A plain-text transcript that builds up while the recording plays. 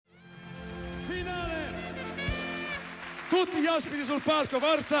finale! Tutti gli ospiti sul palco,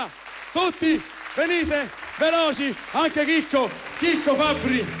 forza! Tutti, venite, veloci, anche Chicco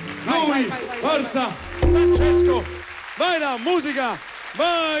Fabbri, lui, forza, Francesco, vai là, musica,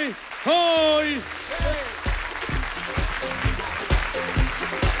 vai, hoi!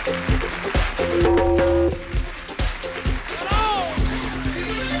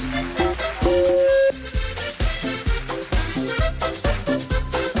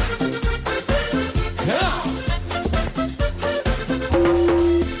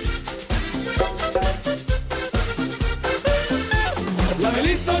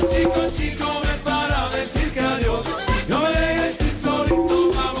 Chico me para decir que adiós. No me dejes ir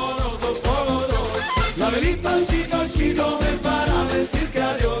solito, vámonos dos por dos. Labelito chico me para decir que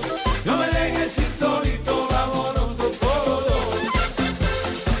adiós. No me dejes ir solito, vámonos dos por dos.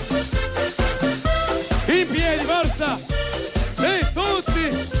 In piedi, forza! Sì, tutti!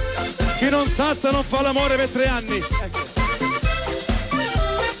 Chi non salza non fa l'amore per 3 anni. Ecco.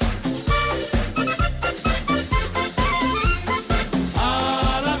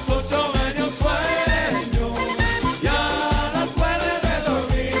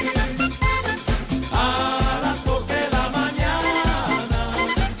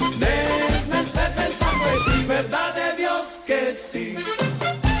 Sí.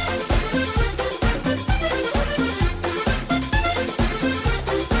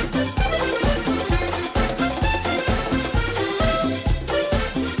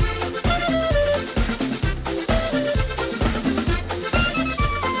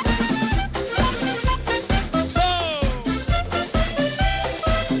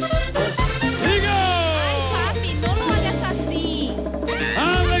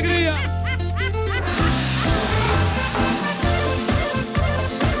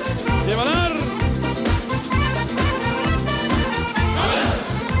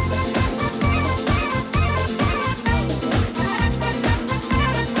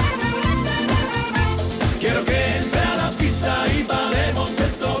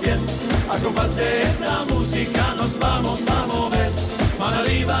 Compás de esta música nos vamos a mover, para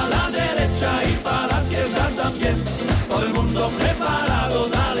arriba a la derecha y para la izquierda también. Todo el mundo preparado,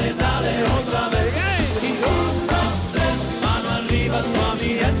 dale, dale otra vez. Y 1, 2, 3, mano arriba tu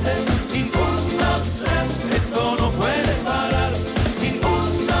ambiente. Y 1, 2, 3, esto no puede parar. Y 1,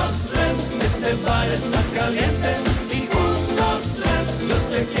 2, 3, este baile está caliente. Y 1, 2, 3, yo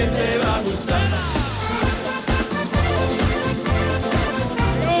sé que te va a gustar.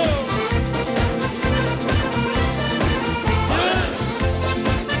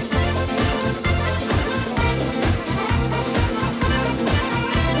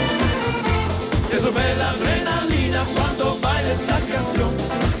 Sube la adrenalina cuando baila esta canción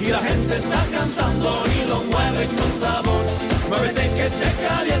y la gente está cantando y lo mueve con sabor. Muévete que te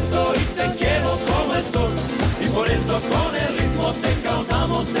caliento y te quiero como el sol, y por eso con el ritmo te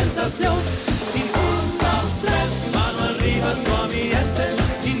causamos sensación. Y 1, 2, 3, mano arriba tu ambiente.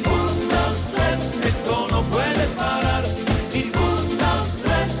 Y 1, 2, 3, esto no puede parar. Y 1, 2,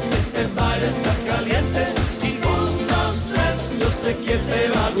 3, este baile está caliente. Y 1, 2, 3, yo sé que te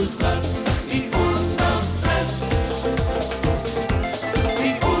va a gustar.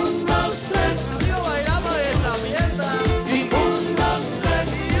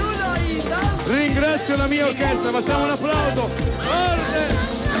 Ringrazio la mia orchestra, facciamo un applauso forte.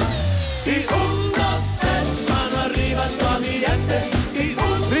 Y 1, 2, 3, mano arriba tu ambiente.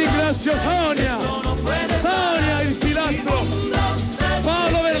 Ringrazio Sonia, Sonia il pilastro,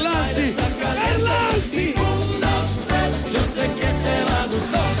 Paolo Verlanzi. Verlanzi. 1, 2, 3, yo sé que te va a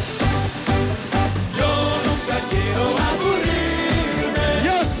gustar. Yo nunca quiero aburrirme. Gli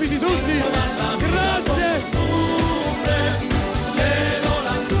ospiti tutti, grazie.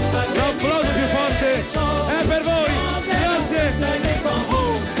 L'applauso più forte è per voi, grazie.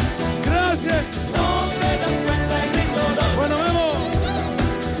 Grazie. Bueno, Memo.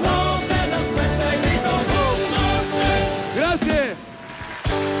 Grazie.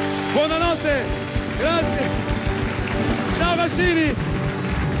 Buonanotte. Grazie. Ciao Vaccini.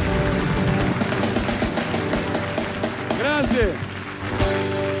 Grazie.